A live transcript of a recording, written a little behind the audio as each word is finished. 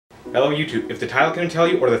Hello YouTube, if the title couldn't tell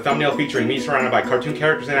you, or the thumbnail featuring me surrounded by cartoon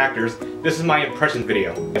characters and actors, this is my impressions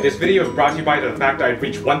video. This video is brought to you by the fact that I've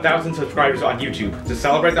reached 1,000 subscribers on YouTube. To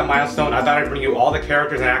celebrate that milestone, I thought I'd bring you all the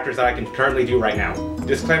characters and actors that I can currently do right now.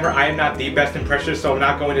 Disclaimer, I am not the best impressionist, so I'm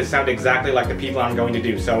not going to sound exactly like the people I'm going to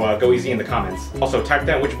do, so go easy in the comments. Also, type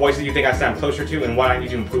down which voices you think I sound closer to and what I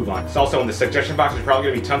need to improve on. So also in the suggestion box, there's probably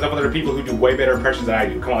going to be tons of other people who do way better impressions than I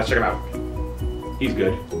do. Come on, let's check them out. He's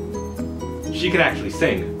good. She can actually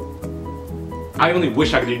sing. I only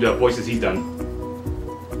wish I could do the voices he's done.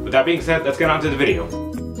 With that being said, let's get on to the video.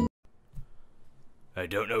 I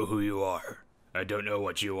don't know who you are. I don't know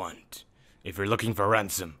what you want. If you're looking for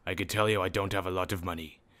ransom, I could tell you I don't have a lot of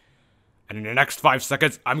money. And in the next 5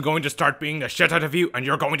 seconds, I'm going to start beating the shit out of you, and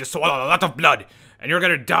you're going to swallow a lot of blood, and you're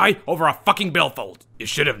gonna die over a fucking billfold. You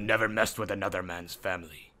should have never messed with another man's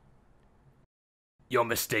family. You're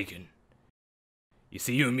mistaken. You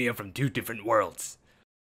see, you and me are from two different worlds.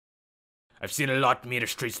 I've seen a lot meaner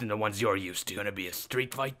streets than the ones you're used to. Gonna be a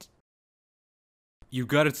street fight? You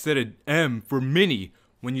gotta set an M for mini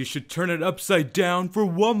when you should turn it upside down for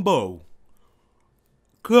wumbo.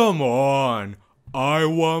 Come on. I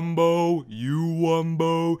wumbo, you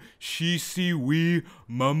wumbo, she see we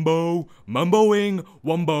mumbo, mumboing,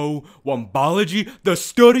 wumbo, wumbology, the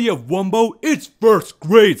study of wumbo, it's first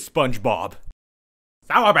grade, SpongeBob.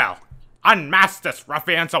 Sourbill, unmask this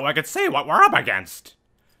ruffian so I can see what we're up against.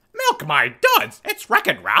 Milk my duds! It's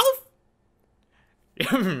Wreck-It Ralph!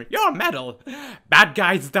 You're a medal. Bad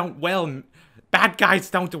guys don't win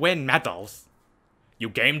medals. You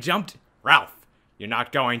game jumped? Ralph, you're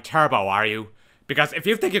not going turbo, are you? Because if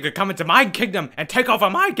you think you could come into my kingdom and take over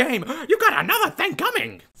my game, you got another thing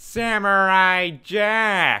coming! Samurai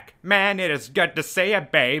Jack! Man, it is good to see you,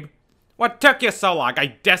 babe. What took you so long?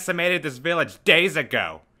 I decimated this village days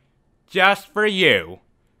ago. Just for you.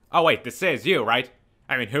 Oh wait, this is you, right?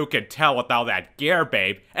 I mean, who could tell with all that gear,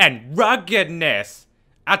 babe? And ruggedness!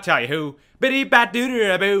 I'll tell you who.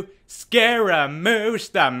 Biddy-bat-doo-doo-boo, Scaramouche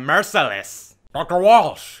the Merciless. Dr.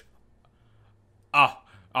 Walsh! I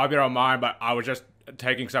hope you don't mind, but I was just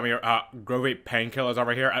taking some of your, groovy painkillers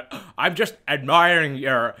over here. I'm just admiring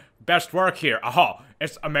your best work here. Oh,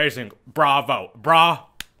 it's amazing. Bravo.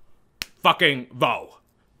 Fucking-vo.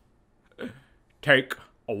 Take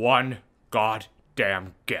one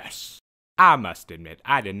goddamn guess. I must admit,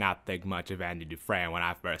 I did not think much of Andy Dufresne when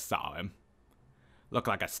I first saw him. Looked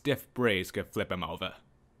like a stiff breeze could flip him over.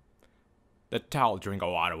 The tall drink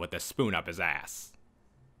of water with a spoon up his ass.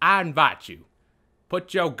 I invite you,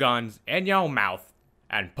 put your guns in your mouth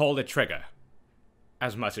and pull the trigger.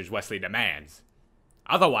 As much as Wesley demands.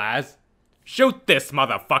 Otherwise, shoot this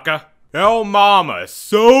motherfucker. Your mama's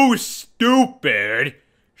so stupid,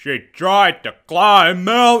 she tried to climb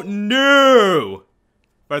Mountain Dew.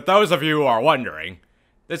 For those of you who are wondering,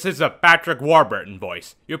 this is a Patrick Warburton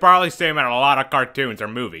voice. You probably see him in a lot of cartoons or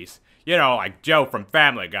movies. You know, like Joe from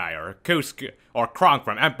Family Guy, or Kuzco, or Kronk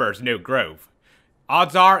from Emperor's New Groove.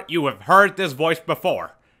 Odds are, you have heard this voice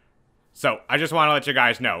before. So, I just want to let you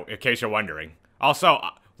guys know, in case you're wondering. Also,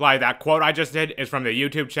 like that quote I just did is from the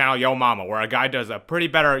YouTube channel Yo Mama, where a guy does a pretty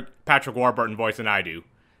better Patrick Warburton voice than I do.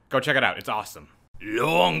 Go check it out, it's awesome.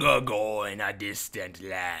 Long ago in a distant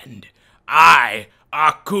land, I,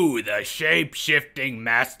 Aku, the shape-shifting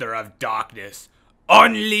master of darkness,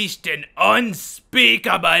 unleashed an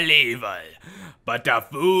unspeakable evil. But a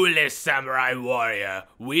foolish samurai warrior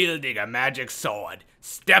wielding a magic sword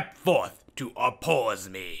stepped forth to oppose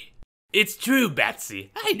me. It's true,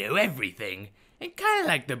 Batsy, I know everything. And kinda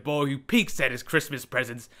like the boy who peeks at his Christmas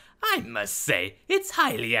presents, I must say, it's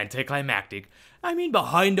highly anticlimactic. I mean,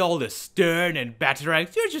 behind all the stern and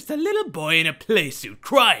batarangs, you're just a little boy in a playsuit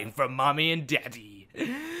crying for mommy and daddy.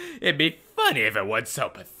 It'd be funny if it wasn't so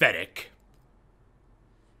pathetic.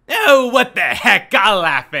 Oh, what the heck, I'll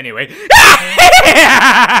laugh anyway.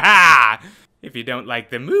 If you don't like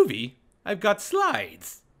the movie, I've got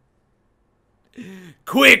slides.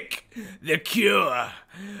 Quick! The cure!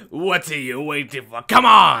 What are you waiting for? Come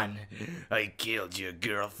on! I killed your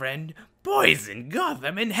girlfriend, poisoned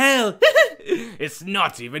Gotham in hell! It's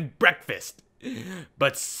not even breakfast!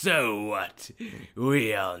 But so what?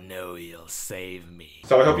 We all know you'll save me.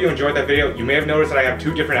 So I hope you enjoyed that video. You may have noticed that I have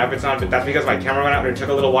two different outfits on, but that's because my camera went out and it took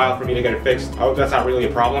a little while for me to get it fixed. I hope that's not really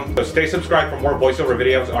a problem. So stay subscribed for more voiceover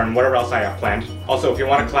videos or whatever else I have planned. Also, if you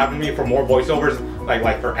want to collab with me for more voiceovers,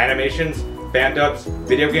 like for animations, fan dubs,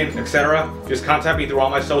 video games, etc., just contact me through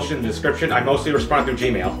all my socials in the description. I mostly respond through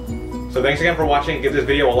Gmail. So thanks again for watching. Give this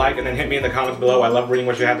video a like and then hit me in the comments below. I love reading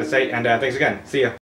what you have to say. And thanks again. See ya.